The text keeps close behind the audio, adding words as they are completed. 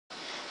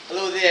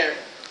Hello there,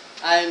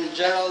 I'm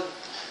Gerald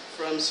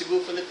from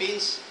Cebu,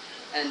 Philippines,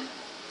 and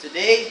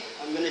today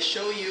I'm going to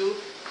show you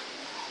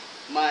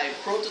my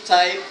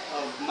prototype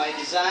of my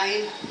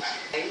design.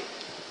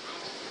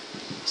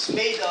 It's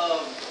made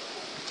of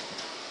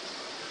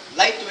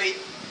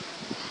lightweight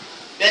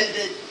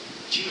bended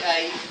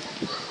GI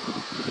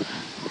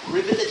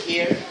riveted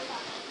here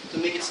to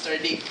make it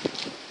sturdy.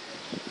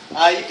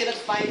 You cannot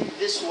find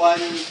this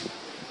one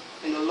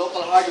in a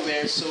local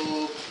hardware,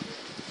 so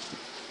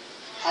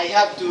I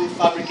have to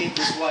fabricate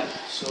this one.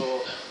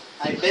 So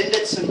I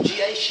bended some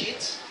GI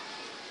sheets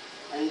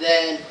and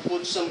then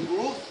put some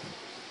groove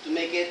to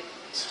make it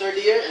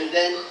sturdier, and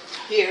then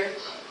here,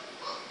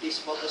 these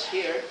focus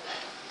here,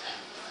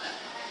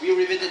 we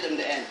riveted on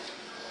the end.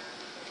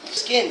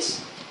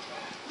 Skins.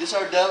 These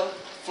are the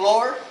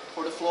floor,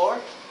 for the floor,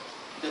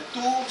 the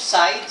two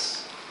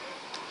sides,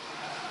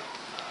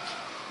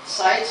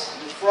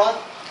 the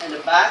front and the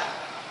back,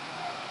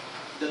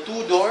 the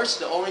two doors,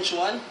 the orange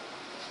one,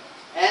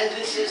 and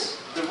this is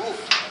the roof.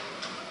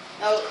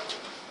 Now,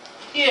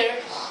 here,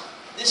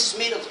 this is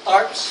made of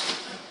tarps,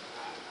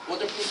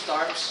 waterproof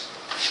tarps.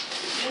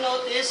 If you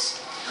notice,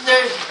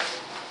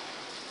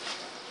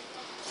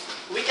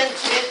 we can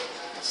fit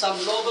some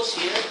logos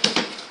here,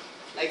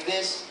 like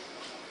this.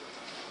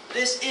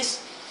 This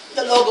is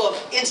the logo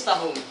of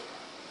Instahome.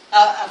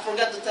 I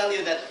forgot to tell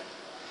you that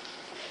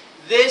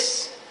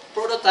this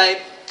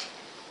prototype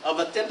of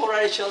a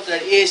temporary shelter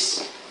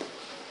is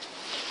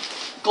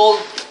called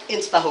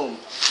Instahome.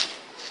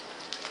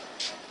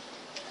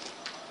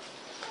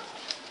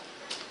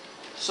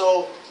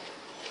 So,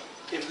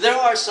 if there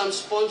are some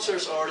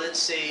sponsors, or let's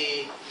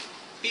say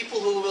people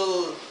who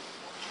will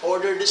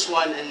order this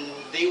one and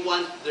they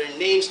want their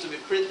names to be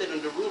printed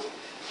on the roof,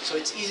 so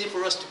it's easy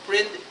for us to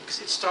print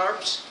because it's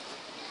tarps,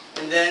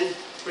 and then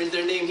print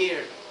their name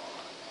here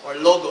or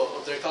logo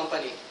of their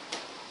company.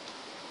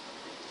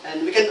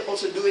 And we can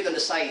also do it on the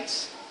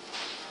sides.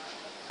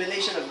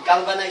 Combination of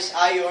galvanized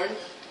iron,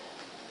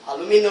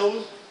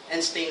 aluminum,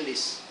 and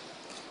stainless.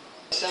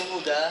 Assemble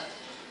the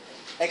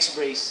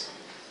X-brace.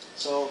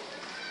 So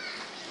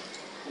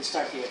we'll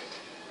start here.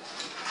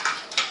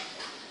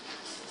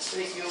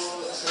 If you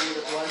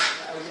assemble that one,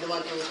 I will be the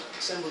one to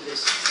assemble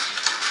this.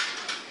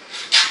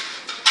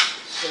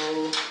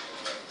 So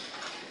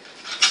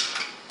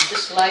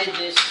just slide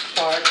this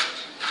part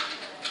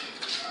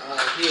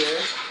here.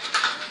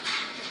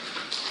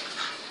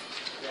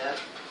 Yeah.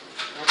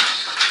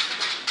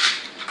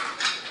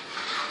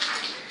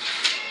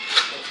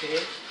 Okay.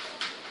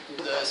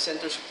 The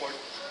center support.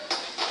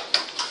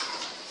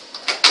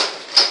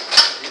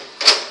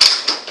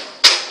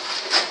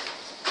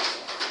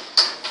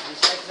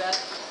 Just like that.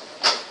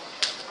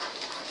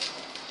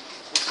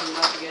 Put some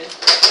up again.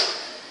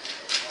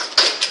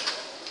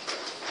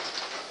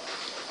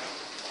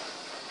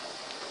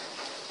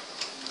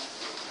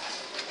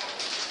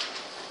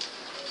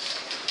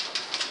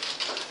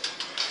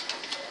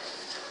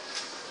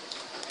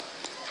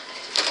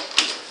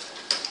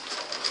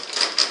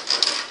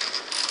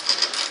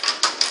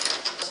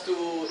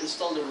 To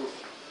install the roof.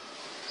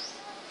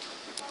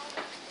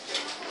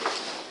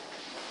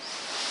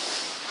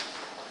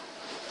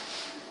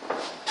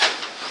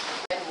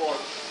 Sidewall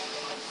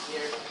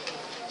here.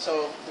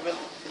 So we will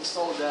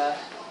install the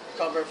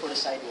cover for the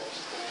sidewalls.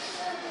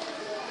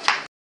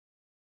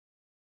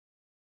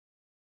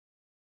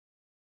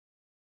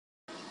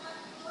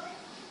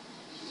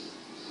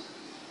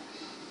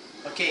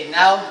 Okay,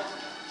 now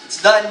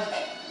it's done.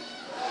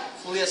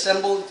 Fully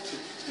assembled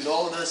with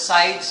all the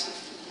sides.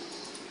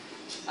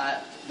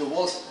 The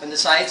walls and the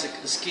sides,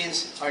 the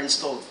skins are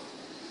installed.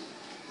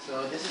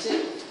 So this is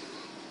it.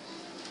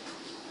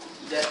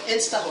 The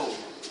Instahome.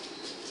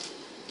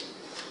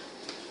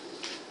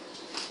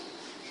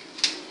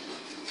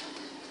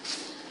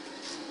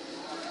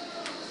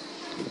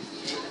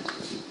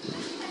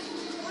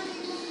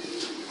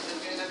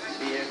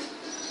 Here.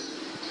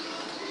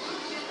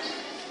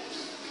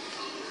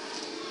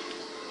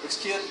 Looks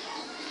cute.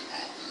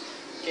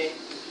 Okay.